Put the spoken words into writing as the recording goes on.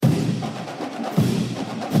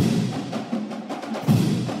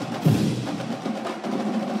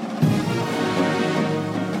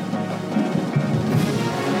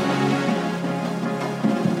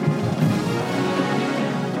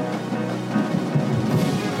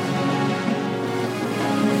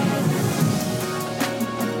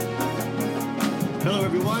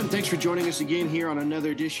Thanks for joining us again here on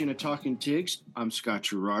another edition of Talking Tigs. I'm Scott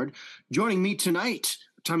Gerard. Joining me tonight,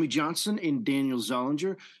 Tommy Johnson and Daniel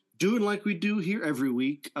Zollinger, doing like we do here every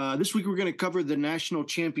week. This week we're going to cover the national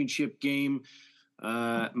championship game.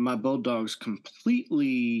 My Bulldogs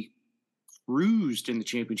completely cruised in the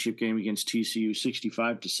championship game against TCU,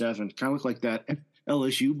 65-7. Kind of looked like that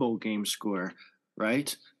LSU bowl game score,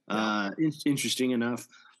 right? Interesting enough.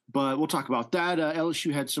 But we'll talk about that.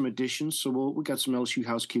 LSU had some additions, so we got some LSU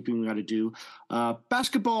housekeeping we got to do.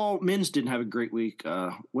 Basketball, men's didn't have a great week.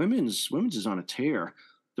 Women's is on a tear.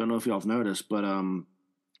 Don't know if y'all have noticed, but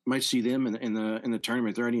might see them in the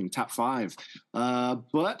tournament. They're already in the top 5.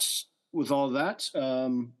 But with all that,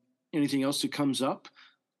 anything else that comes up?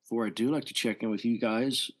 Before I do, I'd like to check in with you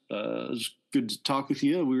guys. It's good to talk with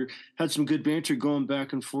you. We had some good banter going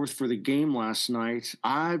back and forth for the game last night.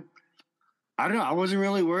 I don't know. I wasn't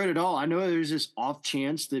really worried at all. I know there's this off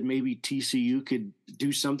chance that maybe TCU could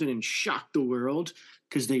do something and shock the world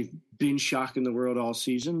because they've been shocking the world all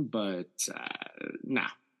season, but nah.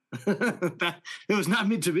 It was not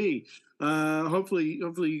meant to be. Hopefully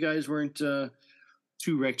you guys weren't too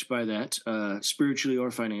wrecked by that, spiritually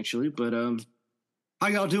or financially. But how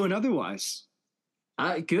y'all doing otherwise?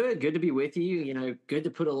 Good to be with you. You know, good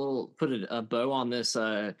to put a bow on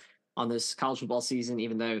this college football season,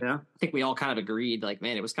 even though I think we all kind of agreed, like,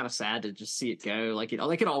 man, it was kind of sad to just see it go like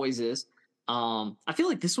it always is. I feel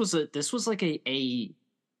like this was like a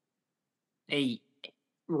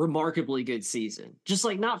remarkably good season, just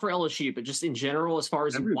like not for LSU, but just in general, as far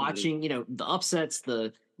as watching, you know, the upsets,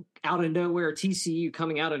 the out of nowhere TCU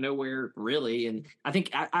coming out of nowhere, really. And I think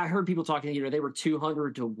I heard people talking, you know, they were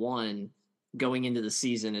 200-1 going into the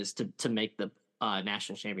season as to make the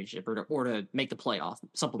national championship or to make the playoff,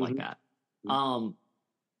 something like that.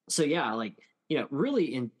 So yeah, like, you know,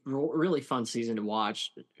 really fun season to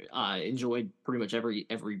watch. Enjoyed pretty much every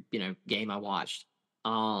you know game I watched.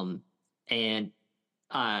 And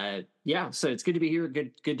yeah, so it's good to be here.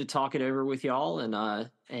 Good to talk it over with y'all.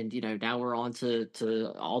 And you know, now we're on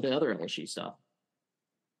to all the other LSU stuff.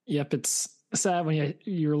 Yep, it's sad when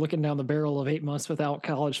you're looking down the barrel of 8 months without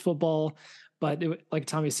college football. But like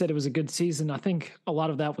Tommy said, it was a good season. I think a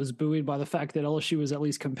lot of that was buoyed by the fact that LSU was at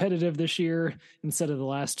least competitive this year instead of the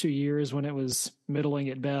last 2 years when it was middling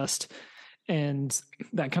at best. And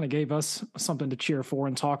that kind of gave us something to cheer for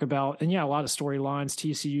and talk about. And yeah, a lot of storylines,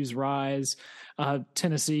 TCU's rise,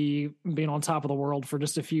 Tennessee being on top of the world for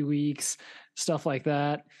just a few weeks, stuff like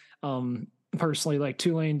that. Personally, like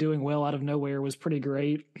Tulane doing well out of nowhere was pretty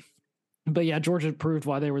great. But yeah, Georgia proved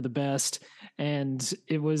why they were the best. And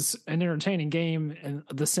it was an entertaining game in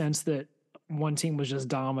the sense that one team was just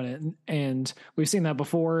dominant. And we've seen that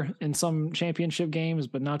before in some championship games,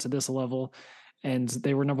 but not to this level. And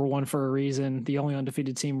they were number 1 for a reason, the only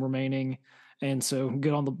undefeated team remaining. And so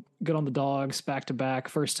good on the Dogs back to back,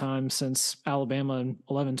 first time since Alabama in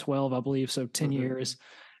 11-12, I believe. So 10 years.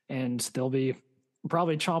 And they'll be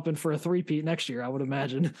probably chomping for a three-peat next year, I would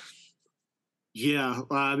imagine. Yeah,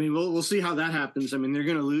 I mean, we'll see how that happens. I mean, they're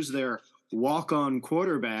going to lose their walk-on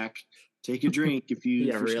quarterback. Take a drink if you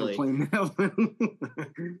still playing that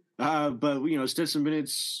one. But, you know, Stetson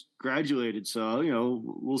Bennett's graduated, so, you know,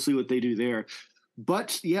 we'll see what they do there.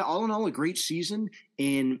 But, yeah, all in all, a great season.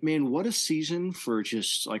 And, man, what a season for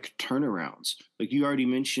just, like, turnarounds. Like you already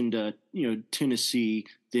mentioned, you know, Tennessee,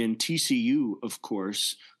 then TCU, of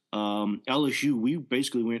course. LSU, we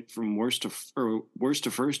basically went from worst to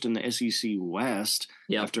first in the SEC West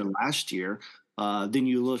after last year. Then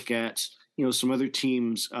you look at, you know, some other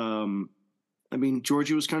teams. I mean,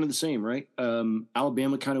 Georgia was kind of the same, right?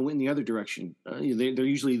 Alabama kind of went in the other direction. They're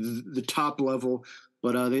usually the top level,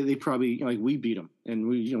 but they probably, like, we beat them, and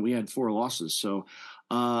we had 4 losses. So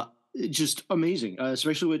just amazing,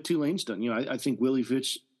 especially what Tulane's done. You know, I think Willie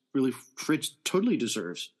Fritz totally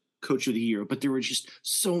deserves Coach of the Year, but there were just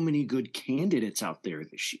so many good candidates out there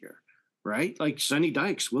this year, right? Like Sonny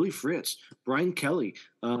Dykes, Willie Fritz, Brian Kelly.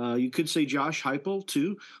 You could say Josh Heupel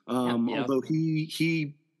too, although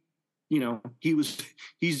he you know,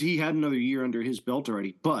 he had another year under his belt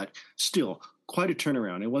already, but still quite a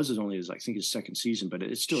turnaround. It wasn't only I think his second season, but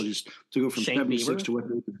it's still just to go from 76 to what.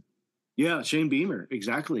 Yeah, Shane Beamer,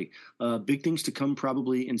 exactly. Big things to come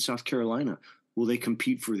probably in South Carolina. Will they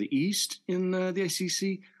compete for the East in the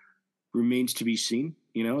SEC? Remains to be seen.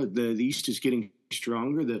 You know, the East is getting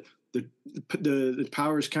stronger. The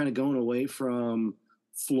power is kind of going away from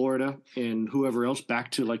Florida and whoever else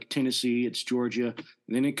back to like Tennessee. It's Georgia,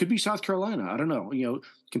 and then it could be South Carolina. I don't know. You know,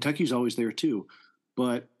 Kentucky's always there too.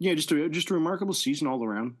 But yeah, just a remarkable season all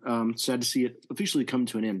around. Sad to see it officially come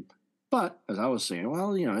to an end. But as I was saying,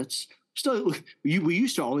 well, you know, it's still we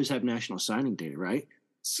used to always have National Signing Day, right?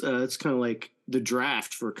 It's kind of like the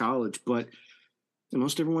draft for college, but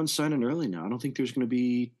most everyone's signing early now. I don't think there's going to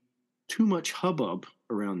be too much hubbub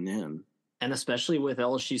around them. And especially with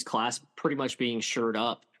LSU's class pretty much being shored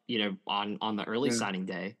up, on the early signing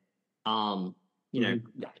day. For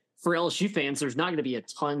LSU fans, there's not going to be a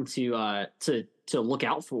ton to look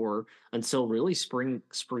out for until really spring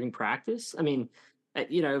practice. I mean,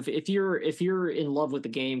 if you're in love with the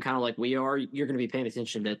game, kind of like we are, you're going to be paying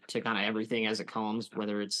attention to kind of everything as it comes,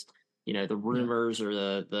 whether it's the rumors or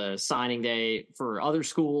the signing day for other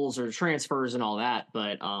schools or transfers and all that.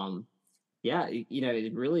 But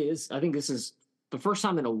it really is. I think this is the first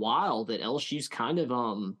time in a while that LSU's kind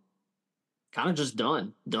of just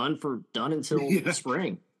done until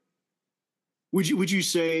spring. Would you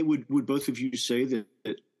say, would both of you say that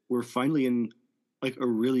we're finally in like a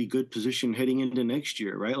really good position heading into next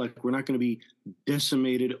year, right? Like we're not going to be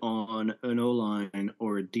decimated on an O-line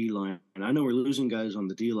or a D-line. And I know we're losing guys on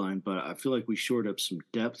the D-line, but I feel like we shored up some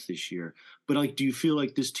depth this year. But like, do you feel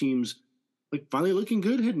like this team's like finally looking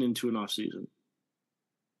good heading into an off season?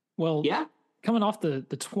 Well, yeah, coming off the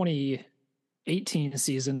 2018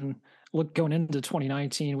 season, going into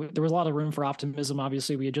 2019, there was a lot of room for optimism.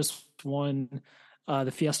 Obviously, we had just won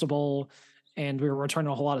the Fiesta Bowl, and we were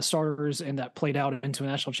returning a whole lot of starters, and that played out into a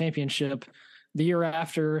national championship the year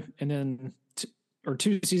after. And then,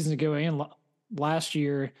 2 seasons ago and last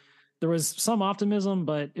year, there was some optimism,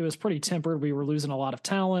 but it was pretty tempered. We were losing a lot of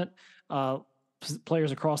talent,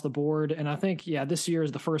 players across the board. And I think, this year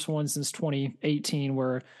is the first one since 2018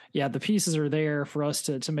 where, the pieces are there for us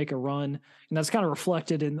to make a run. And that's kind of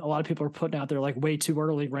reflected in a lot of people are putting out there like way too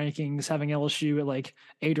early rankings, having LSU at like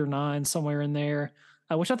 8 or 9, somewhere in there,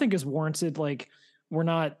 which I think is warranted. Like we're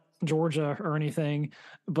not Georgia or anything,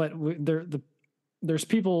 but there's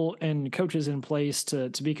people and coaches in place to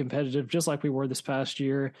be competitive, just like we were this past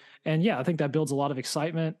year. And I think that builds a lot of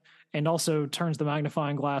excitement and also turns the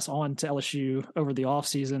magnifying glass on to LSU over the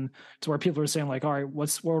offseason to where people are saying like, all right,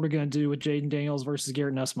 what are we going to do with Jaden Daniels versus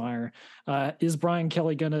Garrett Nussmeier? Is Brian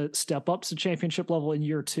Kelly going to step up to championship level in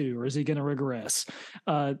year 2, or is he going to regress?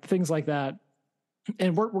 Things like that.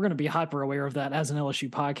 And we're going to be hyper aware of that as an LSU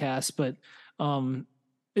podcast, but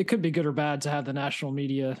it could be good or bad to have the national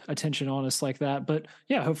media attention on us like that. But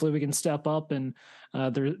hopefully we can step up, and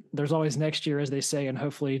there's always next year, as they say, and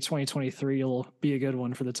hopefully 2023 will be a good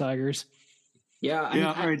one for the Tigers. Yeah.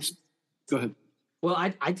 All right. Go ahead. Well,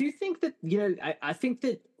 I do think that, I think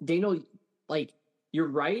that Daniel, like you're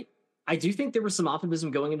right. I do think there was some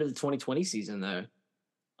optimism going into the 2020 season though.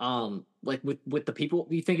 Like with the people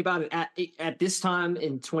you think about it at this time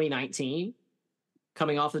in 2019,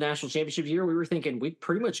 coming off the national championship year, we were thinking we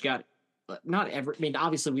pretty much got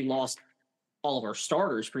obviously we lost all of our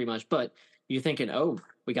starters pretty much, but you're thinking, oh,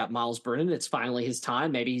 we got Miles Brennan. It's finally his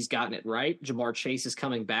time. Maybe he's gotten it right. Jamar Chase is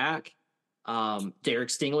coming back. Derek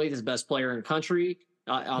Stingley is the best player in the country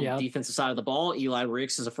on the defensive side of the ball. Eli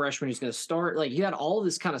Ricks is a freshman who's going to start. Like you had all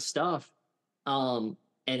this kind of stuff. But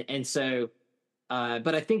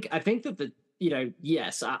I think that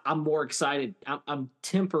yes, I'm more excited. I'm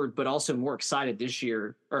tempered, but also more excited this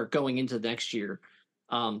year or going into next year,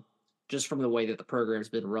 just from the way that the program's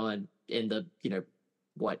been run in the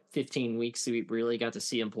 15 weeks that we really got to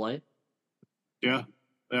see him play. Yeah,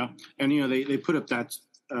 and they put up that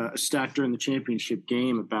stat during the championship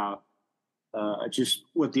game about just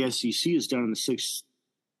what the SEC has done in the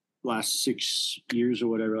last 6 years or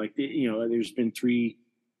whatever. Like there's been 3.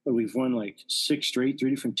 But we've won like 6 straight, 3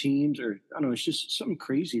 different teams, or I don't know. It's just something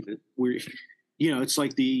crazy that we're, it's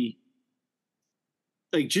like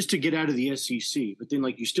just to get out of the SEC, but then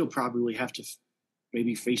like you still probably have to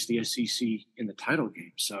maybe face the SEC in the title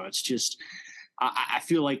game. So it's just, I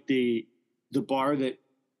feel like the bar that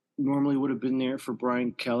normally would have been there for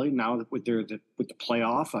Brian Kelly now with the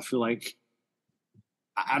playoff, I feel like,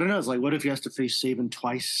 I don't know. It's like, what if he has to face Saban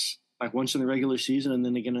twice? Like once in the regular season and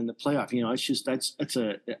then again in the playoff, it's just that's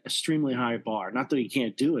a extremely high bar. Not that he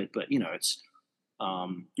can't do it, but it's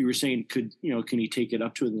you were saying can he take it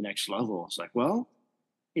up to the next level? It's like, well,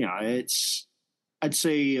 it's I'd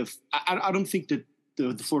say if I don't think that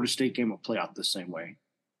the Florida State game will play out the same way.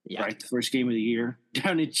 Yeah. Right, the first game of the year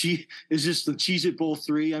down at is just the Cheez-It Bowl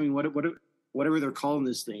 3. I mean, whatever they're calling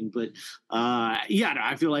this thing, but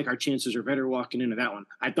I feel like our chances are better walking into that one.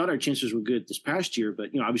 I thought our chances were good this past year, but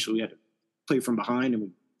obviously we had to play from behind and we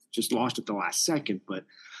just lost at the last second. But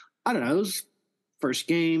I don't know, it was first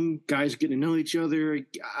game, guys getting to know each other.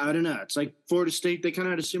 I don't know. It's like Florida State; they kind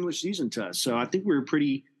of had a similar season to us, so I think we're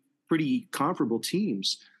pretty comparable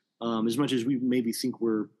teams. As much as we maybe think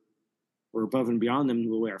we're above and beyond them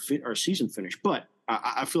the way our season finished, but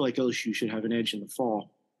I feel like LSU should have an edge in the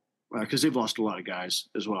fall. because they've lost a lot of guys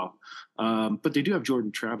as well. But they do have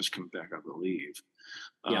Jordan Travis coming back, I believe.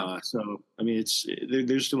 So, I mean,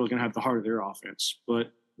 they're still going to have the heart of their offense.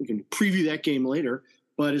 But we can preview that game later.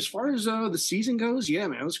 But as far as the season goes, yeah,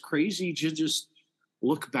 man, it was crazy to just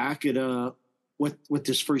look back at what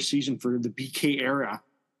this first season for the BK era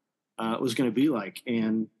was going to be like.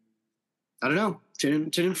 And I don't know,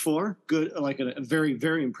 10-4, good, like a very,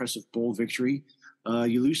 very impressive bowl victory.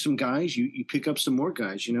 You lose some guys, you pick up some more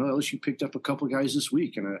guys. You know, LSU picked up a couple of guys this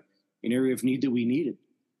week in an area of need that we needed.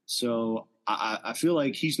 So I feel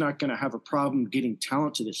like he's not going to have a problem getting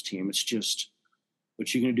talent to this team. It's just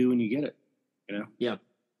what you're going to do when you get it, you know? Yeah.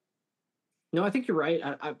 No, I think you're right.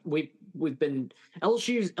 We've been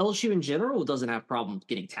LSU in general doesn't have problems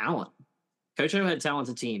getting talent. Coach O had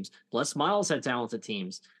talented teams. Les Miles had talented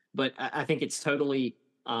teams. But I think it's totally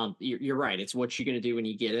you're right. It's what you're going to do when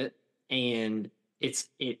you get it, and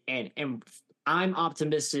and I'm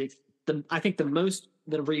optimistic. I think the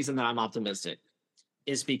reason that I'm optimistic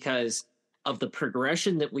is because of the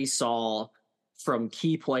progression that we saw from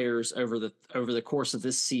key players over the course of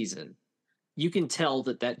this season. You can tell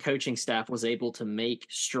that coaching staff was able to make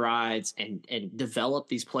strides and develop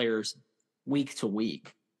these players week to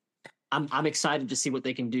week. I'm excited to see what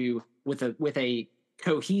they can do with a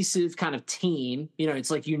cohesive kind of team. You know, it's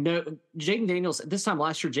like, Jayden Daniels, this time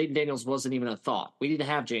last year, Jayden Daniels wasn't even a thought. We didn't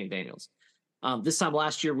have Jayden Daniels. This time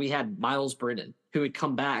last year, we had Miles Brennan, who had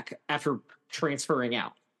come back after transferring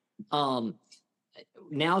out.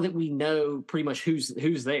 Now that we know pretty much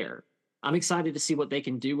who's there, I'm excited to see what they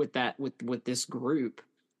can do with that, with this group.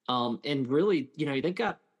 And really, you know, they've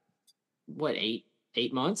got what, 8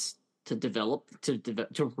 months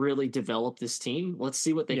to really develop this team. Let's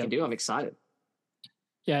see what they can do. I'm excited.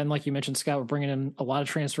 Yeah, and like you mentioned, Scott, we're bringing in a lot of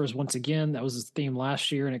transfers once again. That was his theme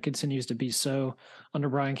last year, and it continues to be so under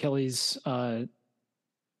Brian Kelly's tenure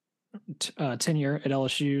at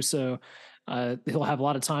LSU. So he'll have a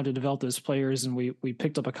lot of time to develop those players, and we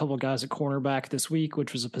picked up a couple of guys at cornerback this week,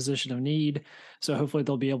 which was a position of need. So hopefully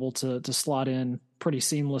they'll be able to slot in pretty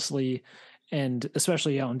seamlessly, and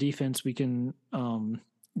especially on defense, we can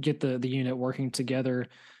get the unit working together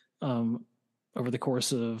over the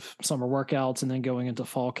course of summer workouts and then going into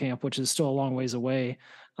fall camp, which is still a long ways away.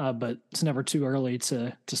 But it's never too early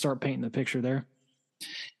to start painting the picture there.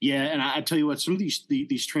 Yeah. And I tell you what, some of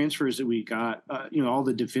these transfers that we got, all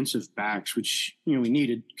the defensive backs, which, we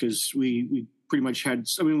needed because we pretty much had,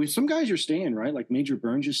 some guys are staying, right? Like Major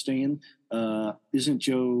Burns is staying. Isn't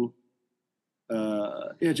Joe,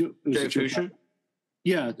 Joe Fuchsia?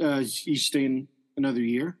 Yeah. He's staying another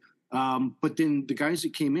year. But then the guys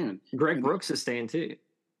that came in, Greg Brooks is staying too.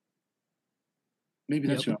 Maybe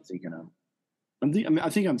that's what I'm thinking of. I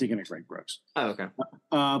think I'm thinking of Greg Brooks. Oh, okay.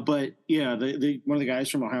 But yeah, one of the guys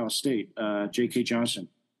from Ohio State, J.K. Johnson,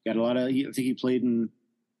 got a lot of. I think he played in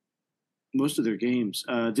most of their games.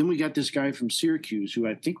 Then we got this guy from Syracuse, who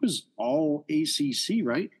I think was all ACC,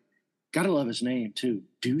 right? Gotta love his name too,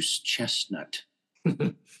 Deuce Chestnut.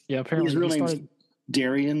 Yeah, apparently his real name's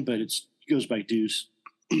Darian, but it goes by Deuce.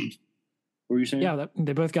 What were you saying? Yeah,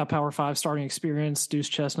 they both got Power 5 starting experience. Deuce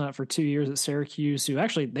Chestnut for 2 years at Syracuse, who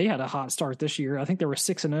actually they had a hot start this year. I think they were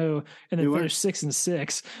 6-0 and then finished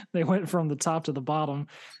 6-6. They went from the top to the bottom.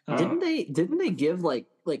 Didn't they give like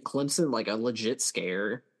Clemson like a legit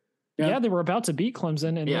scare? Yeah, they were about to beat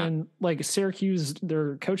Clemson, and then like Syracuse,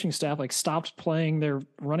 their coaching staff stopped playing their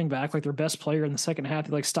running back, like their best player in the second half.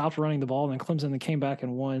 They stopped running the ball, and then Clemson came back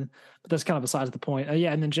and won. But that's kind of besides the point.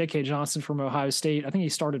 And then J.K. Johnson from Ohio State. I think he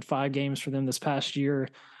started 5 games for them this past year.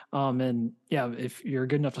 And yeah, if you're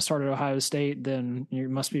good enough to start at Ohio State, then you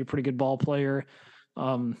must be a pretty good ball player.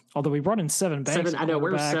 Although we brought in Sevyn Banks. I know,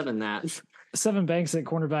 where's Sevyn at? Sevyn Banks at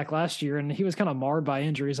cornerback last year, and he was kind of marred by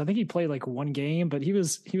injuries. I think he played like 1 game, but he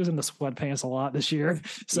was in the sweatpants a lot this year.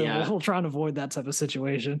 So we'll try and avoid that type of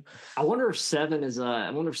situation. I wonder if Sevyn's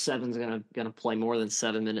gonna play more than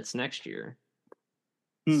 7 minutes next year.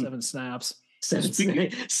 7 snaps.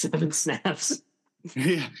 7 snaps.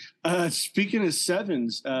 Yeah. Speaking of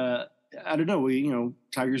sevens, I don't know.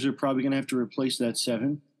 Tigers are probably going to have to replace that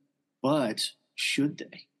 7, but should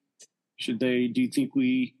they? Do you think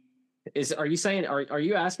we? Are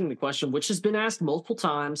you asking the question, which has been asked multiple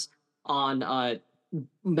times on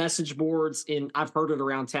message boards I've heard it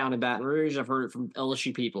around town in Baton Rouge. I've heard it from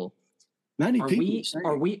LSU people.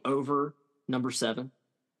 Are we over number 7?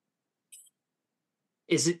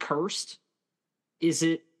 Is it cursed? Is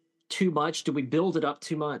it too much? Do we build it up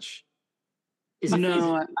too much?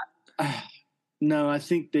 No, I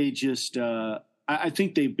think they just. I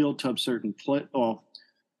think they built up certain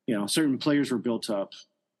certain players were built up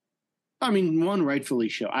I mean, one rightfully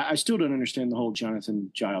so. I still don't understand the whole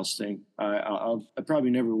Jonathan Giles thing. I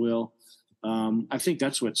probably never will. I think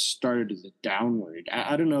that's what started the downward.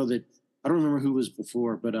 I don't know that. I don't remember who was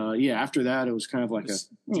before, but after that it was kind of like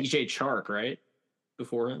DJ Chark, right?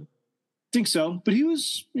 Before him, I think so. But he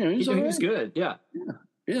was, he was good. Yeah.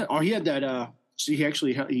 Oh, he had that. So he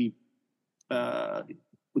actually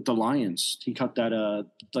with the Lions, he caught that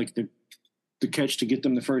like the catch to get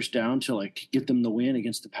them the first down to like get them the win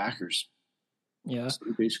against the Packers. Yeah. So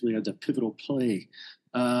he basically had the pivotal play.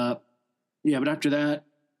 But after that,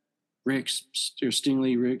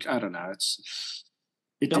 Stingley, I don't know.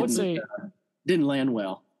 Didn't land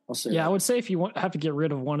well. I'll say. Yeah, I would say if you have to get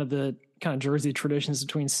rid of one of the kind of jersey traditions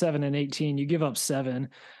between 7 and 18, you give up 7,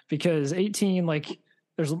 because 18, like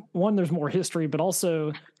there's more history, but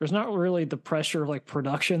also there's not really the pressure of like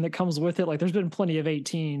production that comes with it. Like there's been plenty of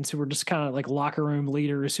 18s who were just kind of like locker room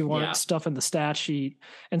leaders who aren't stuff in the stat sheet.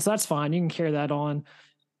 And so that's fine. You can carry that on.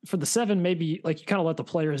 For the 7, maybe like you kind of let the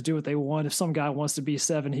players do what they want. If some guy wants to be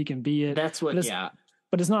 7, he can be it. That's what,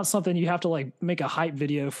 But it's not something you have to like make a hype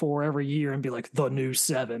video for every year and be like the new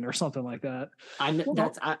 7 or something like that.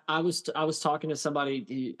 I was talking to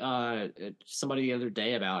somebody the other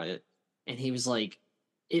day about it, and he was like,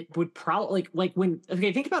 it would probably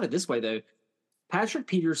think about it this way though. Patrick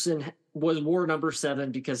Peterson wore number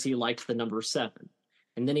 7 because he liked the number 7,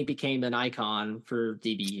 and then he became an icon for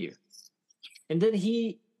DBU. And then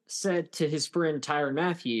he said to his friend Tyrann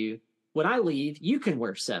Mathieu, "When I leave, you can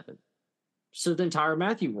wear 7." So then Tyrann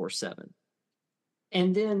Mathieu wore 7.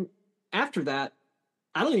 And then after that,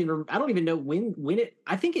 I don't even know when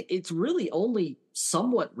I think it's really only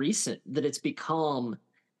somewhat recent that it's become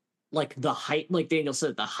like the hype, like Daniel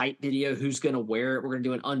said, the hype video, who's going to wear it. We're going to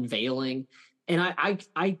do an unveiling. And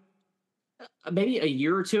I maybe a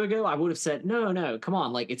year or two ago, I would have said, no, come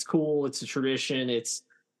on. Like, it's cool. It's a tradition.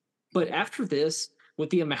 But after this, with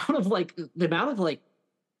the amount of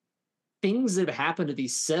things that have happened to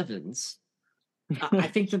these 7s, I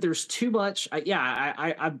think that there's too much.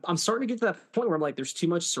 I'm starting to get to that point where I'm like, there's too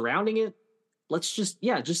much surrounding it. Let's just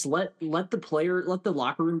let the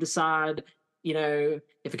locker room decide.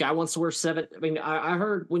 If a guy wants to wear 7, I mean, I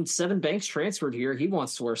heard when Sevyn Banks transferred here, he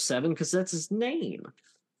wants to wear 7 because that's his name.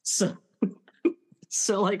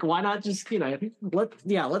 So like, why not just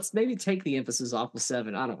let's maybe take the emphasis off of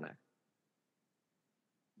 7. I don't know.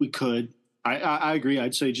 We could. I agree.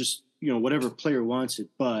 I'd say just whatever player wants it,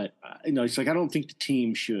 but it's like I don't think the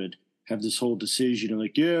team should have this whole decision of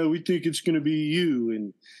like, we think it's going to be you,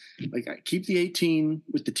 and like I keep the 18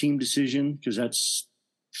 with the team decision because that's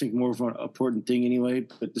I think more of an important thing anyway.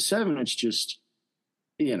 But the 7, it's just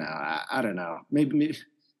I don't know. Maybe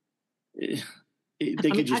they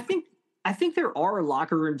could just. I think there are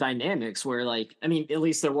locker room dynamics where, like, I mean, at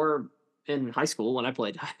least there were in high school when I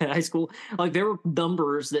played high school. Like, there were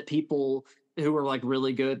numbers that people who were like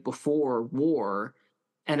really good before wore,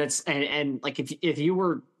 and like if you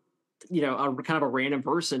were a kind of a random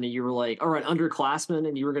person and you were like, or an underclassman,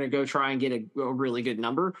 and you were going to go try and get a really good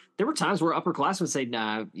number, there were times where upperclassmen say,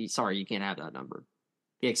 "Nah, sorry, you can't have that number.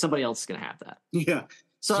 Yeah, somebody else is going to have that." Yeah.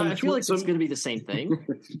 So I feel like it's going to be the same thing.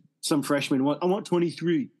 Some freshmen I want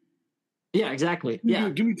 23. Yeah, exactly. Yeah,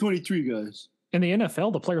 give me 23, guys. In the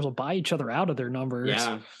NFL, the players will buy each other out of their numbers.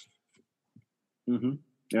 Yeah. Mm-hmm.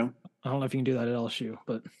 Yeah. I don't know if you can do that at LSU,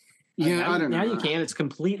 but I don't know. Now you can. It's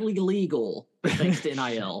completely legal thanks to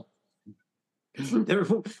NIL. They're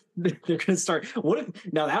going to start. What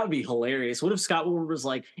if? Now that would be hilarious. What if Scott Woodward was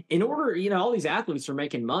like, in order, all these athletes are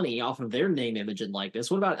making money off of their name, image, and likeness.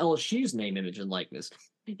 What about LSU's name, image, and likeness?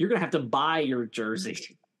 You're going to have to buy your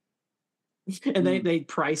jersey. And they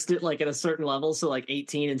priced it like at a certain level, so like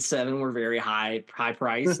 18 and 7 were very high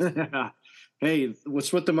priced. Hey,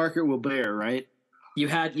 what's what the market will bear, right? You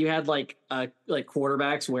had like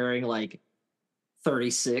quarterbacks wearing like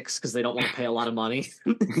 36 because they don't want to pay a lot of money.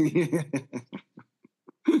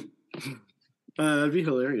 That'd be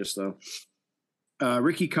hilarious, though.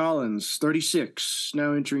 Ricky Collins, 36,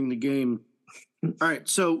 now entering the game. All right,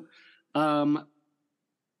 so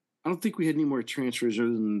I don't think we had any more transfers other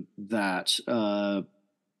than that.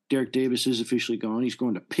 Derek Davis is officially gone. He's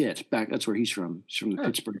going to Pitt. That's where he's from. He's from the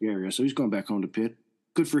Pittsburgh area, so he's going back home to Pitt.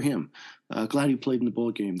 Good for him. Glad he played in the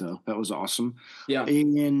bowl game, though. That was awesome. Yeah.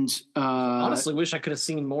 And honestly, wish I could have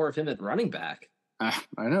seen more of him at running back. I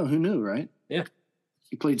know. Who knew, right? Yeah.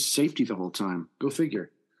 He played safety the whole time. Go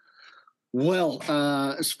figure. Well,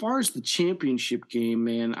 as far as the championship game,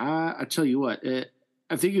 man, I tell you what,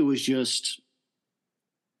 I think it was just,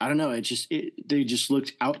 I don't know. They just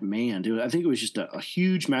looked outmanned. I think it was just a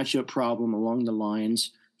huge matchup problem along the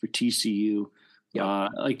lines for TCU. Yeah.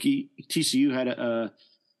 TCU had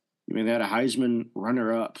I mean, they had a Heisman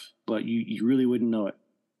runner-up, but you really wouldn't know it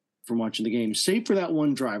from watching the game, save for that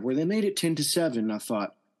one drive where they made it 10-7. I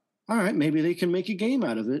thought, all right, maybe they can make a game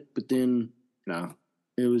out of it, but then no,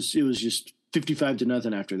 it was just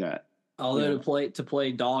 55-0 after that. Although to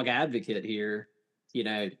play dog advocate here,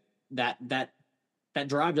 that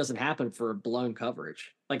drive doesn't happen for blown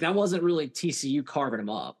coverage. Like that wasn't really TCU carving them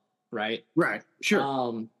up, right? Right,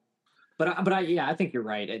 sure. But I think you're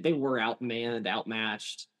right. They were outmanned,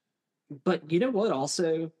 outmatched. But you know what?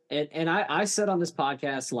 Also, and I said on this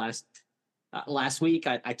podcast last week,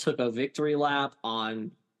 I took a victory lap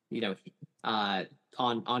on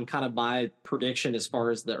on kind of my prediction as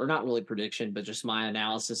far as or not really prediction, but just my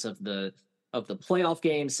analysis of the playoff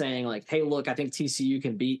game, saying like, hey, look, I think TCU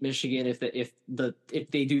can beat Michigan if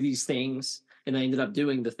they do these things, and they ended up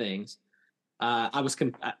doing the things. I was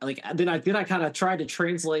then I kind of tried to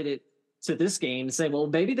translate it to this game and say, well,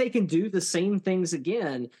 maybe they can do the same things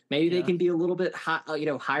again. Maybe they can be a little bit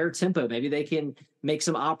higher tempo. Maybe they can make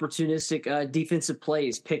some opportunistic defensive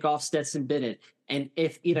plays, pick off Stetson Bennett. And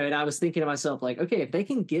if, and I was thinking to myself, like, okay, if they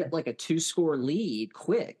can get like a 2-score lead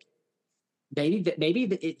quick, maybe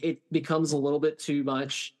it becomes a little bit too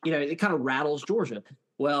much, it kind of rattles Georgia.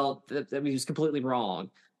 Well, that was completely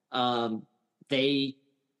wrong. They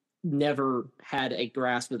never had a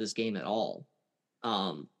grasp of this game at all.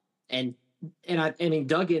 And I mean,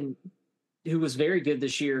 Duggan, who was very good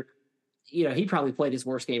this year, he probably played his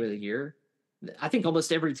worst game of the year. I think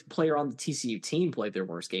almost every player on the TCU team played their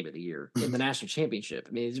worst game of the year in the national championship.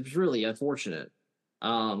 I mean, it was really unfortunate.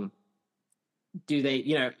 Do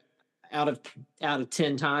they, out of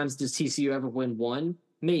 10 times, does TCU ever win one?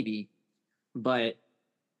 Maybe. But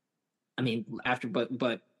I mean,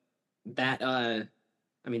 but that,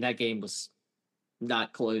 that game was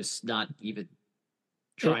not close, not even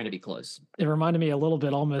trying to be close. It reminded me a little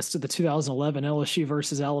bit almost of the 2011 LSU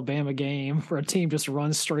versus Alabama game, where a team just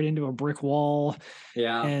runs straight into a brick wall.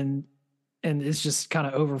 Yeah. And it's just kind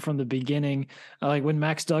of over from the beginning. Like when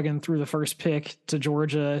Max Duggan threw the first pick to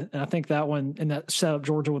Georgia, and I think that set up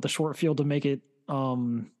Georgia with a short field to make it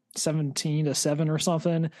 17-7 or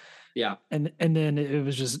something. Yeah. And then it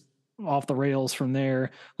was just off the rails from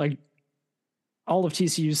there. Like all of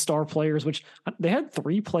TCU's star players, which they had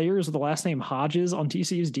 3 players with the last name Hodges on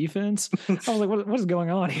TCU's defense. I was like, what is going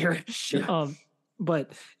on here? Yeah.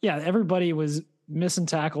 But yeah, everybody was missing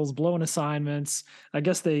tackles, blowing assignments. I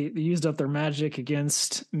guess they used up their magic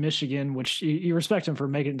against Michigan, which you respect them for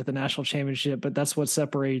making it to the national championship, but that's what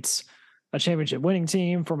separates a championship winning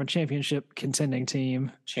team from a championship contending team.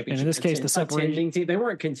 And in this case, the separation team, they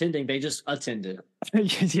weren't contending, they just attended.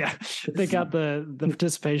 Yeah, they got the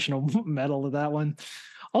participational medal of that one.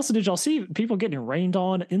 Also, did y'all see people getting rained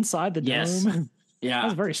on inside the dome? Yeah, that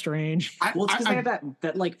was very strange. Well, it's because they have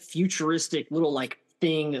that like futuristic little like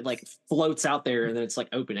thing that like floats out there, and then it's like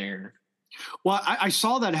open air. Well, I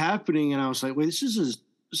saw that happening, and I was like, wait, this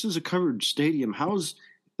is a covered stadium. I was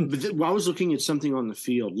looking at something on the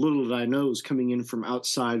field. Little did I know it was coming in from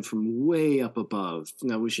outside, from way up above. And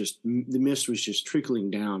that was just, the mist was just trickling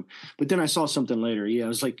down. But then I saw something later. Yeah,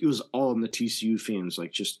 it was all in the TCU fans,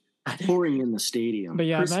 like just pouring in the stadium. But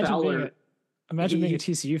yeah, imagine being a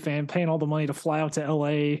TCU fan, paying all the money to fly out to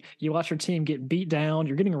LA. You watch your team get beat down.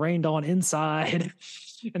 You're getting rained on inside,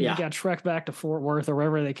 and you got trekked back to Fort Worth or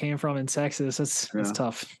wherever they came from in Texas. It's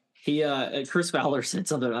tough. Chris Fowler said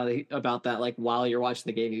something about that, like while you're watching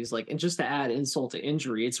the game, he was like, and just to add insult to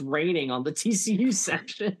injury, it's raining on the TCU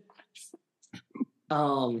section.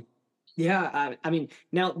 I mean,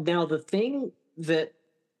 now the thing that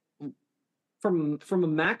from a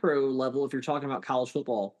macro level, if you're talking about college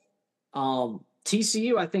football,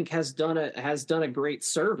 TCU, I think has done a great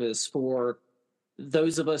service for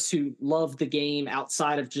those of us who love the game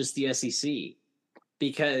outside of just the SEC,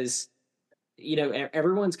 because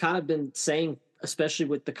everyone's kind of been saying, especially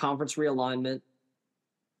with the conference realignment,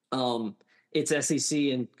 it's SEC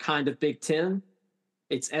and kind of Big Ten.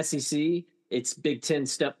 It's SEC. It's Big Ten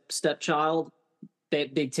stepchild.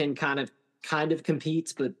 Big Ten kind of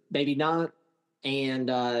competes, but maybe not. And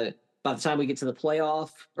by the time we get to the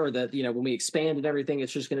playoff, or when we expand and everything,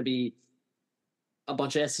 it's just going to be a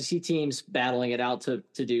bunch of SEC teams battling it out to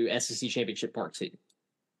do SEC Championship Part 2.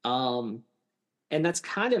 And that's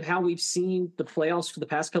kind of how we've seen the playoffs for the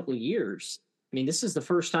past couple of years. I mean, this is the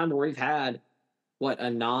first time where we've had a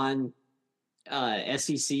non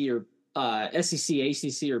SEC or SEC,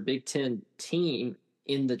 ACC, or Big Ten team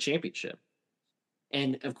in the championship.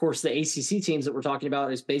 And of course, the ACC teams that we're talking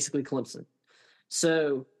about is basically Clemson.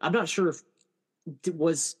 So I'm not sure if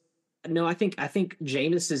was No, I think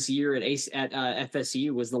Jameis's year at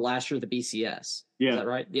FSU was the last year of the BCS. Yeah. Is that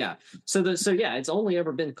right? Yeah. So yeah, it's only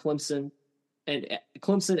ever been Clemson,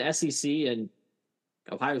 SEC, and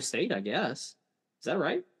Ohio State, I guess. Is that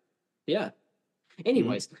right? Yeah.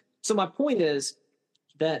 Anyways, so my point is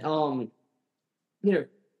that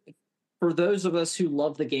for those of us who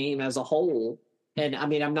love the game as a whole, and I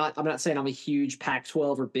mean, I'm not saying I'm a huge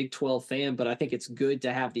Pac-12 or Big 12 fan, but I think it's good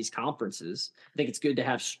to have these conferences. I think it's good to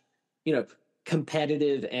have,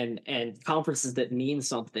 competitive and conferences that mean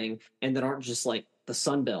something and that aren't just like the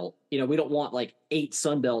Sun Belt. We don't want like 8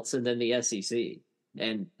 Sun Belts and then the SEC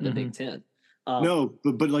and the Big Ten. No,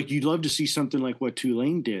 but like you'd love to see something like what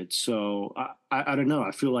Tulane did. So I don't know.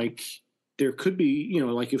 I feel like there could be,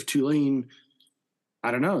 like if Tulane, I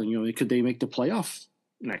don't know, could they make the playoff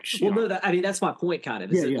next year? Well, no, that's my point kind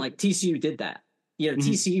of. Is that like TCU did that.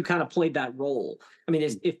 TCU kind of played that role. I mean,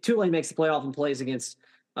 if Tulane makes the playoff and plays against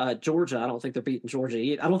Georgia, I don't think they're beating Georgia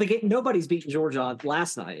either. I don't think nobody's beating Georgia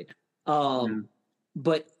last night.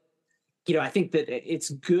 But, I think that it's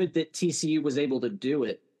good that TCU was able to do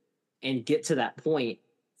it and get to that point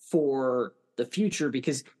for the future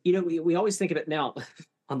because, we always think of it now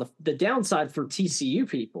on the downside for TCU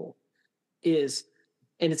people is,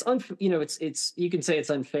 and it's it's you can say it's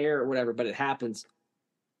unfair or whatever, but it happens.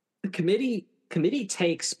 The committee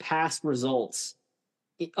takes past results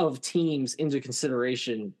of teams into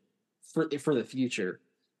consideration for the future.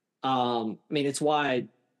 It's why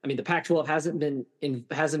the Pac-12 hasn't been in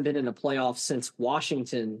a playoff since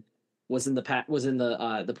Washington was in the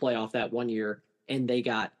playoff that one year, and they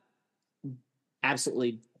got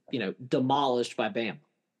absolutely demolished by Bama.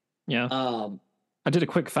 Yeah. I did a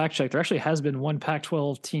quick fact check. There actually has been one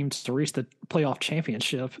Pac-12 team to reach the playoff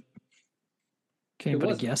championship. Can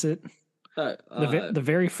anybody guess it? The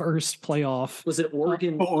very first playoff. Was it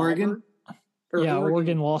Oregon? Oregon?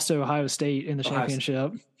 Oregon lost to Ohio State in the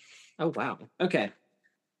championship. Oh, wow. Okay.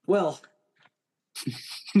 Well.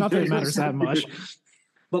 Not that it matters that much.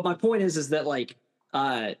 But my point is that like,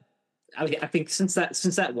 I think since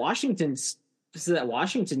that Washington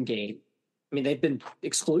game, they've been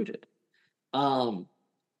excluded. And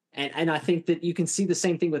I think that you can see the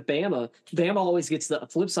same thing with Bama. Bama always gets the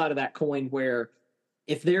flip side of that coin where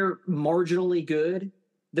if they're marginally good,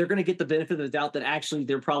 they're going to get the benefit of the doubt that actually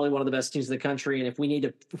they're probably one of the best teams in the country. And if we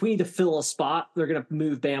need to fill a spot, they're going to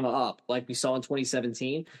move Bama up like we saw in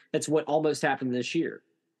 2017. That's what almost happened this year.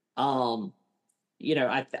 I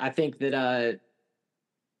think that,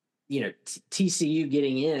 TCU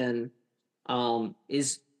getting in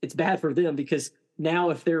it's bad for them because now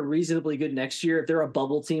if they're reasonably good next year, if they're a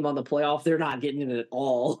bubble team on the playoff, they're not getting in at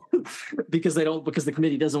all because the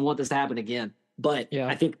committee doesn't want this to happen again. But yeah.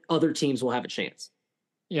 I think other teams will have a chance.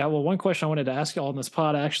 Yeah. Well, one question I wanted to ask y'all on this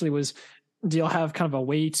pod actually was, do y'all have kind of a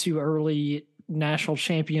way too early national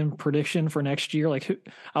champion prediction for next year? Like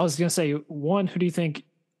I was going to say, 1, who do you think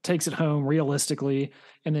takes it home realistically?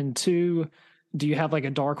 And then 2, do you have like a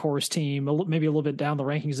dark horse team, maybe a little bit down the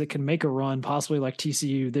rankings that can make a run, possibly like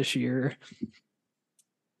TCU this year?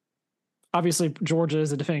 Obviously, Georgia is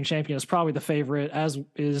the defending champion. Is probably the favorite, as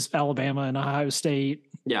is Alabama and Ohio State.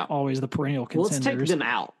 Yeah, always the perennial contenders. Well, let's take them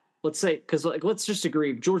out. Let's say because let's just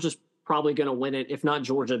agree Georgia's probably going to win it. If not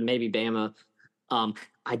Georgia, maybe Bama.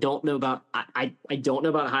 I don't know about I don't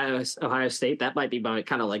know about Ohio State. That might be my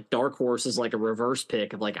kind of like dark horse is like a reverse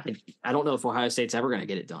pick of like I don't know if Ohio State's ever going to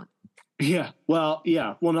get it done. Yeah. Well,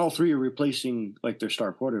 yeah. Well, and all 3 are replacing like their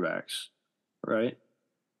star quarterbacks, right?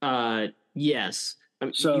 Yes.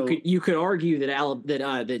 So you could argue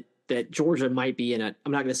that Georgia might be in I'm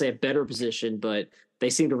not going to say a better position, but they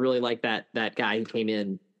seem to really like that guy who came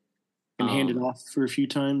in and handed off for a few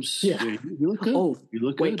times. Yeah, you look good. Oh, you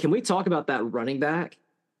look wait, good. Can we talk about that running back?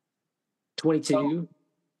 22,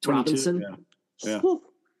 Robinson. Yeah.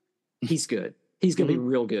 He's good. He's going to be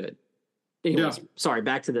real good. Anyways, sorry.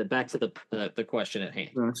 Back to the question at hand.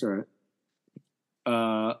 No, that's all right.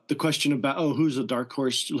 The question about who's a dark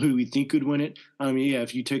horse, who we think could win it.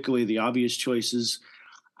 If you take away the obvious choices,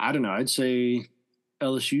 I don't know. I'd say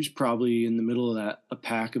LSU's probably in the middle of that, a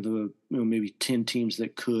pack of maybe 10 teams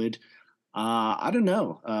that could. I don't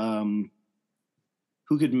know.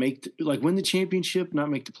 Who could win the championship, not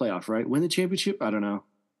make the playoff, right? Win the championship? I don't know.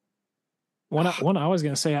 One I was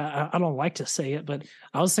going to say, I don't like to say it, but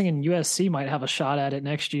I was thinking USC might have a shot at it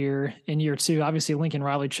next year in year 2. Obviously, Lincoln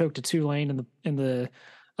Riley choked to Tulane in the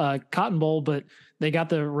Cotton Bowl, but they got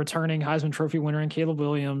the returning Heisman Trophy winner in Caleb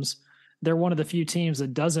Williams. They're one of the few teams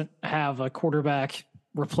that doesn't have a quarterback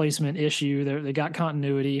replacement issue. They got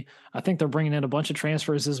continuity. I think they're bringing in a bunch of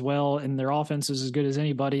transfers as well, and their offense is as good as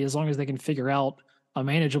anybody as long as they can figure out a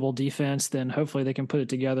manageable defense, then hopefully they can put it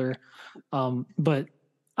together. But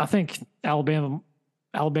I think Alabama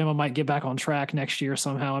might get back on track next year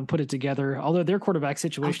somehow and put it together. Although their quarterback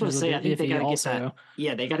situation is a bit iffy also.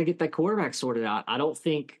 They got to get that quarterback sorted out. I don't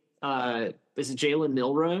think is it Jalen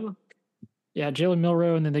Milroe? Yeah, Jalen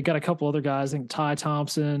Milroe, and then they got a couple other guys. I think Ty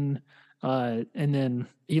Thompson, and then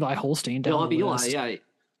Eli Holstein down the list. Yeah.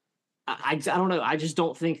 I don't know. I just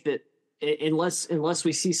don't think that unless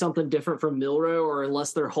we see something different from Milroe, or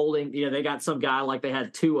unless they're holding, they got some guy like they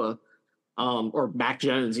had Tua, or Mac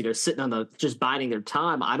Jones, sitting on just biding their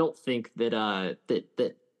time. I don't think that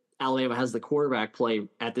that Alabama has the quarterback play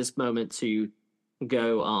at this moment to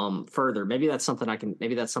go further. Maybe that's something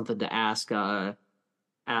to ask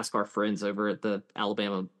our friends over at the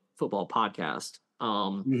Alabama Football Podcast.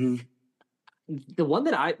 The one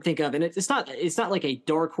that I think of, and it's not like a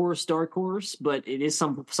dark horse, but it is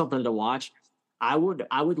something to watch. I would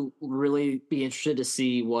really be interested to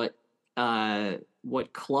see what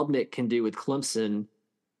Klubnik can do with Clemson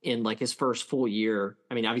in like his first full year.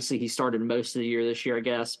 I mean, obviously he started most of the year this year, I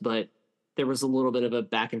guess, but there was a little bit of a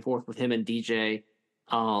back and forth with him and DJ.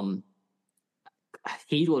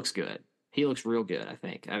 He looks good. He looks real good, I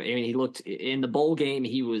think. I mean, he looked in the bowl game,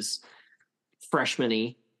 he was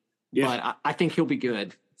freshman-y, but I think he'll be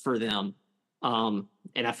good for them. And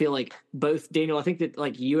I feel like both, Daniel, I think that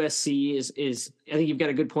like USC is I think you've got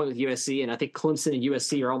a good point with USC, and I think Clemson and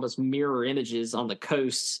USC are almost mirror images on the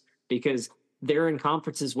coasts because they're in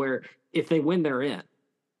conferences where if they win, they're in.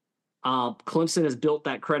 Clemson has built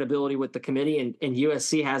that credibility with the committee, and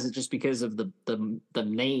USC has it just because of the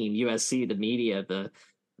name USC, the media,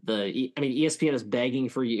 ESPN is begging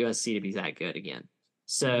for USC to be that good again.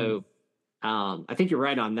 So I think you're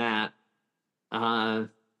right on that.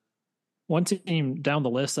 One team down the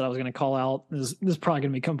list that I was going to call out this is probably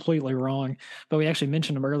going to be completely wrong, but we actually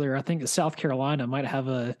mentioned them earlier. I think South Carolina might have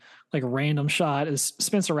a random shot as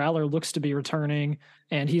Spencer Rattler looks to be returning,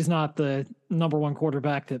 and he's not the number one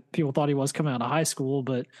quarterback that people thought he was coming out of high school,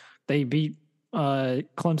 but they beat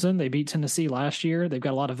Clemson. They beat Tennessee last year. They've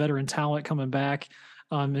got a lot of veteran talent coming back,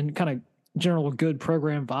 and kind of general good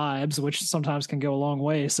program vibes, which sometimes can go a long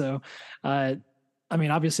way. So, I mean,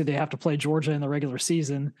 obviously they have to play Georgia in the regular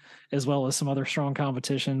season as well as some other strong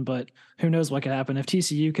competition, but who knows what could happen. If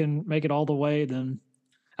TCU can make it all the way, then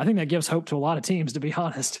I think that gives hope to a lot of teams, to be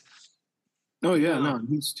honest. Oh yeah, no,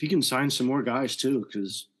 he can sign some more guys too,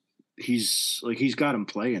 because he's got them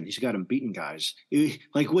playing. He's got them beating guys. He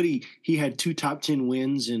had 2 top 10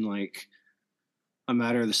 wins in like a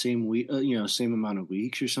matter of the same week, same amount of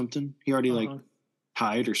weeks or something. He already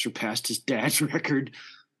tied or surpassed his dad's record.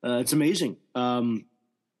 It's amazing. And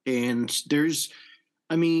there's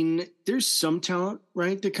some talent,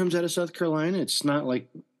 right, that comes out of South Carolina. It's not like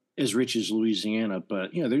as rich as Louisiana,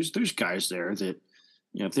 but there's guys there that,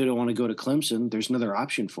 if they don't want to go to Clemson, there's another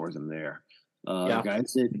option for them there.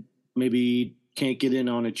 Guys that maybe can't get in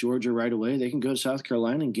on at Georgia right away, they can go to South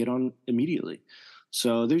Carolina and get on immediately.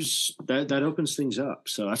 So there's that opens things up.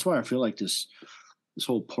 So that's why I feel like this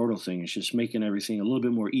whole portal thing is just making everything a little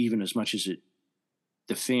bit more even, as much as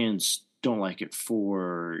the fans don't like it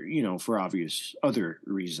for obvious other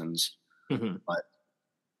reasons. But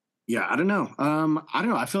yeah, I don't know.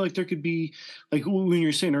 I feel like there could be, like when you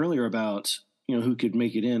were saying earlier about, who could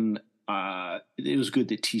make it in, it was good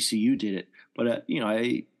that TCU did it, but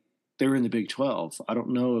they were in the Big 12. I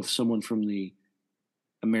don't know if someone from the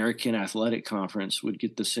American Athletic Conference would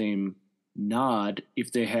get the same nod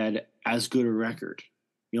if they had as good a record.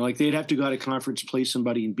 Like they'd have to go out of conference, play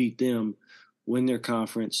somebody and beat them, win their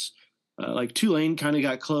conference. Like Tulane kind of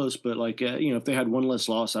got close, but if they had one less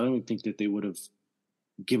loss, I don't even think that they would have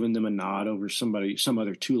given them a nod over some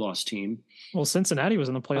other 2-loss team. Well, Cincinnati was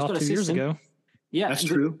in the playoff 2 years ago. Yeah, that's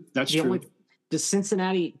true. That's true. Does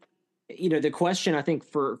Cincinnati, the question I think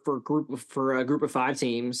for a group of 5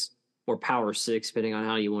 teams or Power 6, depending on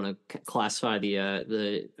how you want to classify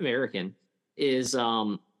the American, is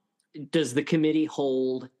does the committee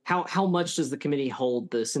hold how much does the committee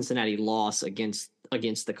hold the Cincinnati loss against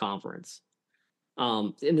the conference?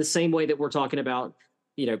 In the same way that we're talking about,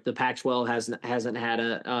 the Pac-12 hasn't had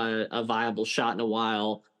a viable shot in a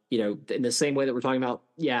while. In the same way that we're talking about,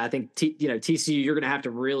 I think TCU, you're going to have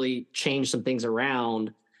to really change some things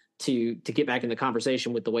around to get back in the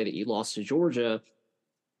conversation with the way that you lost to Georgia.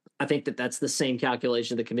 I think that's the same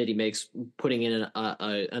calculation the committee makes putting in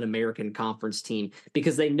an American Conference team,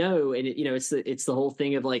 because they know, and it's the whole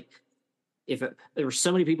thing of like, there were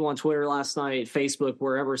so many people on Twitter last night, Facebook,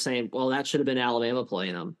 wherever, saying, well, that should have been Alabama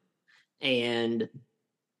playing them. And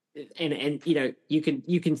you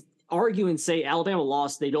can argue and say Alabama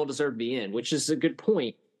lost, they don't deserve to be in, which is a good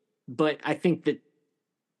point. But I think that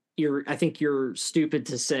I think you're stupid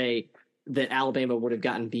to say that Alabama would have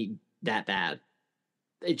gotten beat that bad.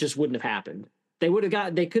 It just wouldn't have happened. They would have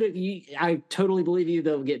got. They could have. I totally believe you.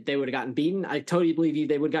 They would have gotten beaten. I totally believe you.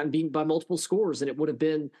 They would have gotten beaten by multiple scores, and it would have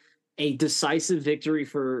been a decisive victory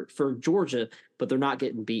for Georgia. But they're not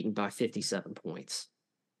getting beaten by 57 points.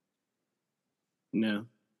 No,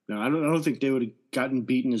 I don't think they would have gotten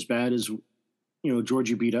beaten as bad as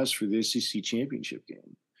Georgia beat us for the SEC championship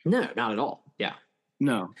game. No, not at all. Yeah.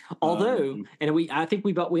 No. Although, I think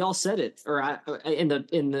we all said it, or in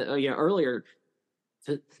the earlier.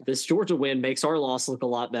 This Georgia win makes our loss look a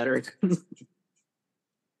lot better.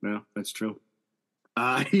 Yeah, that's true.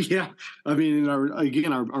 Yeah, I mean,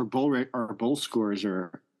 our bowl scores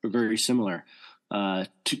are very similar.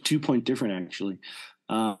 2 point different actually.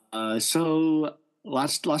 So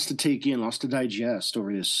lots to take in, lots to digest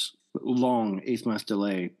over this long 8th month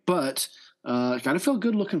delay. But kind of felt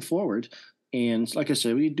good looking forward. And like I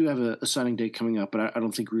said, we do have a signing day coming up, but I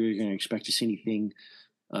don't think we're going to expect to see anything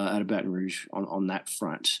out of Baton Rouge on that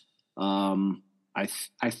front. I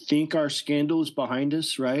think our scandal is behind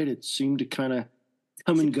us, right? It seemed to kind of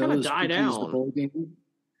come and go as die down. The whole game.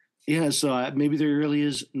 Yeah, so maybe there really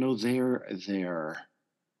is no there.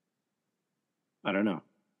 I don't know.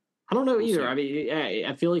 I don't know either. I mean,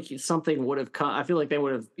 I feel like something would have come. I feel like they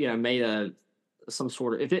would have, made some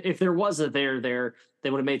sort of if there was a there, they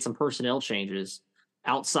would have made some personnel changes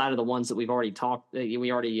outside of the ones that we've already thought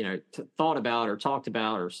about or talked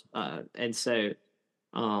about, or and so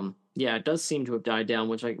it does seem to have died down,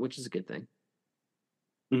 which is a good thing.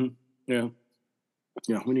 Mm-hmm.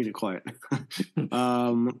 Yeah, we need it quiet.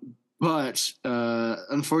 But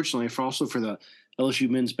unfortunately, for the LSU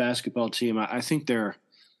men's basketball team, I think they're,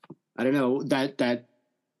 I don't know, that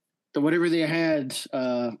whatever they had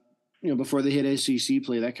before they hit SEC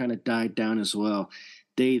play, that kind of died down as well.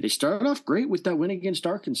 They started off great with that win against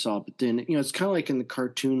Arkansas, but then it's kind of like in the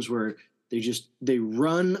cartoons where they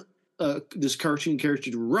run. This cartoon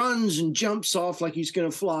character runs and jumps off like he's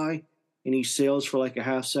going to fly, and he sails for like a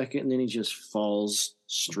half second, and then he just falls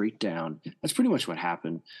straight down. That's pretty much what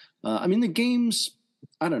happened. I mean, the games,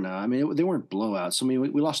 I don't know. I mean, they weren't blowouts. I mean,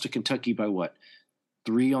 we lost to Kentucky by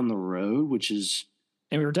 3 on the road, which is.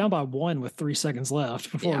 And we were down by 1 with 3 seconds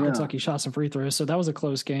left before Kentucky shot some free throws. So that was a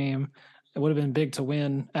close game. It would have been big to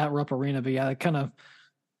win at Rupp Arena, but it kind of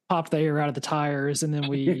popped the air out of the tires, and then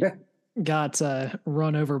we got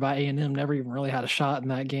run over by A&M. Never even really had a shot in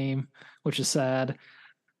that game, which is sad.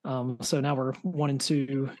 So now we're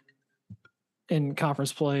 1-2 in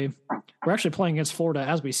conference play. We're actually playing against Florida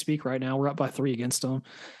as we speak right now. We're up by 3 against them,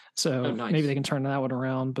 so nice. Maybe they can turn that one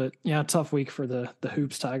around. But tough week for the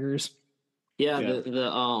Hoops Tigers. Yeah.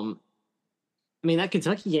 I mean, that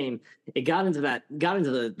Kentucky game, it got into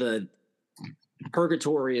the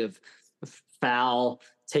purgatory of foul,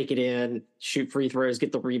 take it in, shoot free throws,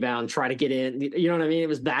 get the rebound, try to get in. You know what I mean? It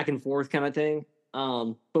was back and forth kind of thing.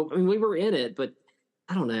 But I mean, we were in it, but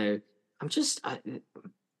I don't know.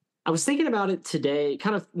 I was thinking about it today,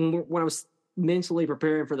 kind of when I was mentally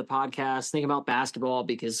preparing for the podcast, thinking about basketball,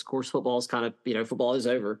 because of course football is kind of, football is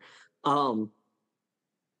over. And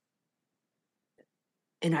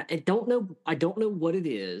I don't know what it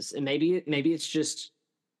is. And maybe it's just,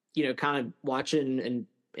 kind of watching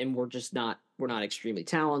and we're not extremely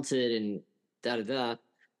talented and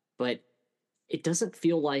but it doesn't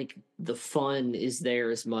feel like the fun is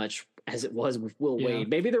there as much as it was with Will Wade.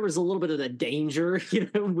 Maybe there was a little bit of the danger, I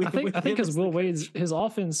think because Will Wade's his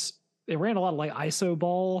offense, it ran a lot of like ISO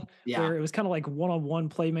ball, where it was kind of like one-on-one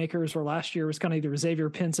playmakers, where last year it was kind of either Xavier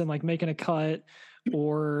Pinson like making a cut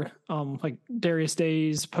or like Darius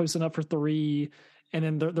Days posting up for 3. And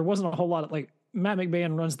then there wasn't a whole lot of like Matt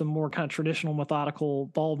McMahon runs the more kind of traditional methodical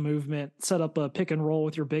ball movement, set up a pick and roll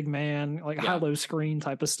with your big man, like high-low screen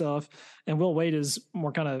type of stuff. And Will Wade is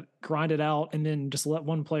more kind of grind it out and then just let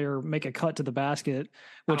one player make a cut to the basket,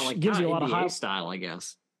 which gives you a lot of high style, I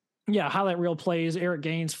guess. Yeah, highlight reel plays, Eric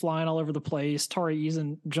Gaines flying all over the place, Tari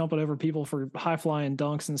Eason jumping over people for high-flying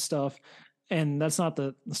dunks and stuff. And that's not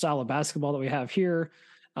the style of basketball that we have here.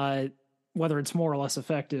 Whether it's more or less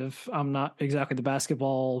effective, I'm not exactly the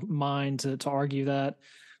basketball mind to argue that.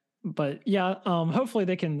 But hopefully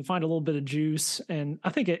they can find a little bit of juice. And I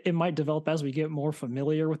think it might develop as we get more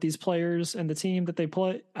familiar with these players and the team that they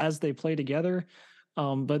play as they play together.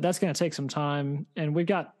 But that's going to take some time. And we've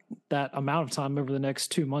got that amount of time over the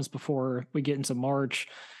next 2 months before we get into March.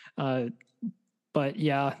 But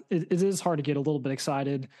it is hard to get a little bit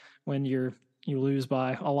excited when you lose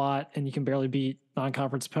by a lot and you can barely beat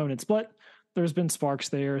non-conference opponents. But there's been sparks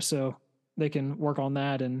there, so they can work on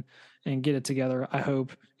that and get it together, I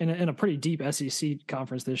hope, in a pretty deep SEC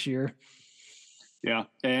conference this year. Yeah,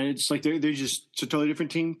 and it's like they're just it's a totally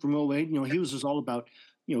different team from Will Wade. He was just all about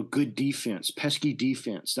good defense, pesky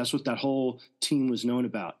defense. That's what that whole team was known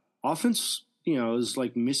about. Offense, is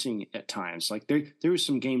like missing at times. Like there were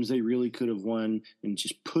some games they really could have won and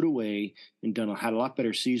just put away and had a lot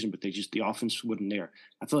better season, but the offense wasn't there.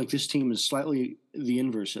 I feel like this team is slightly the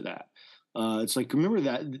inverse of that. It's like, remember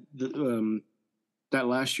that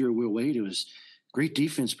last year Will Wade, it was great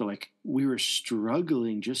defense, but like we were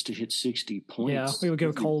struggling just to hit 60 points. Yeah, we would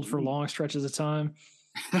go cold for long stretches of time.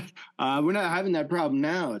 We're not having that problem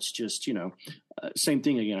now. It's just, same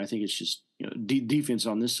thing again. I think it's just, defense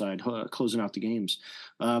on this side, closing out the games.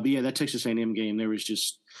 But yeah, that Texas A&M game,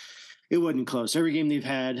 it wasn't close. Every game they've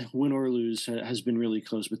had, win or lose, has been really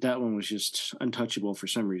close. But that one was just untouchable for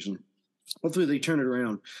some reason. Hopefully they turn it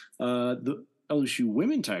around. The LSU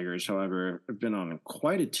women Tigers, however, have been on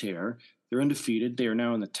quite a tear. They're undefeated. They are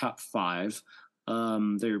now in the top 5.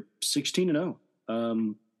 They're 16-0.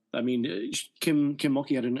 I mean, Kim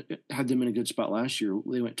Mulkey had them in a good spot last year.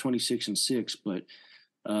 They went 26-6, but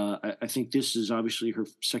I think this is obviously her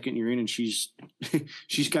second year in, and she's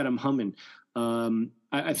got them humming.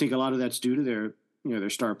 I think a lot of that's due to their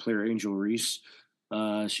star player Angel Reese.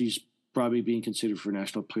 She's probably being considered for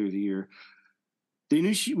National Player of the Year. We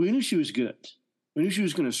knew she was good. We knew she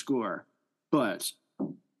was going to score, but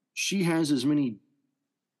she has as many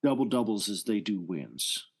double-doubles as they do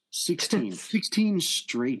wins. 16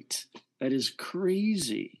 straight. That is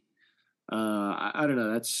crazy. I don't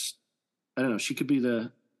know. I don't know. She could be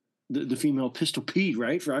the female Pistol Pete,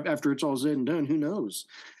 right? After it's all said and done, who knows?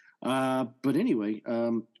 But anyway,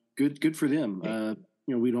 good for them.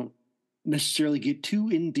 We don't necessarily get too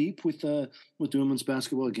in deep with the women's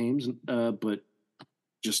basketball games, but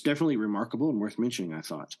just definitely remarkable and worth mentioning, I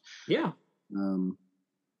thought. Yeah. And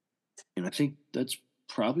I think that's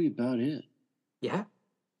probably about it. Yeah.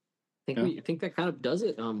 I think that kind of does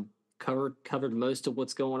it. Covered most of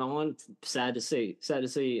what's going on. Sad to see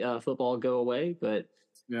football go away, but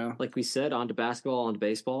yeah, like we said, on to basketball, on to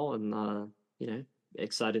baseball, and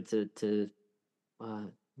excited to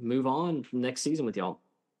move on next season with y'all.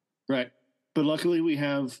 Right, but luckily we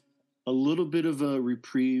have a little bit of a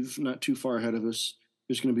reprieve not too far ahead of us.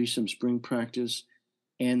 There's going to be some spring practice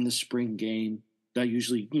and the spring game that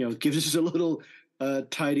usually gives us a little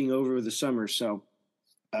tiding over the summer. So.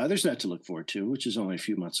 There's that to look forward to, which is only a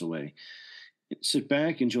few months away. Sit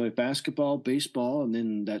back, enjoy basketball, baseball, and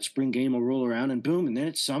then that spring game will roll around and boom, and then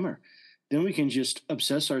it's summer. Then we can just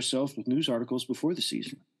obsess ourselves with news articles before the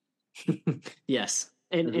season. Yes.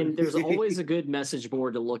 And there's always a good message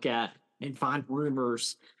board to look at and find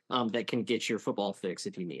rumors that can get your football fix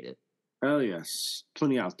if you need it. Oh, yes.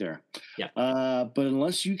 Plenty out there. Yeah. But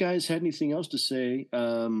unless you guys had anything else to say,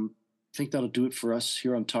 I think that'll do it for us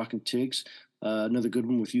here on Talking Tigs. Another good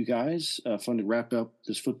one with you guys. Fun to wrap up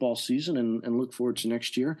this football season and look forward to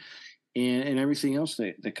next year and everything else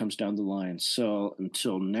that comes down the line. So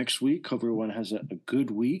until next week, hope everyone has a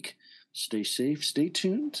good week. Stay safe, stay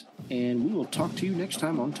tuned, and we will talk to you next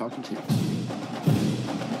time on Talking Tigs.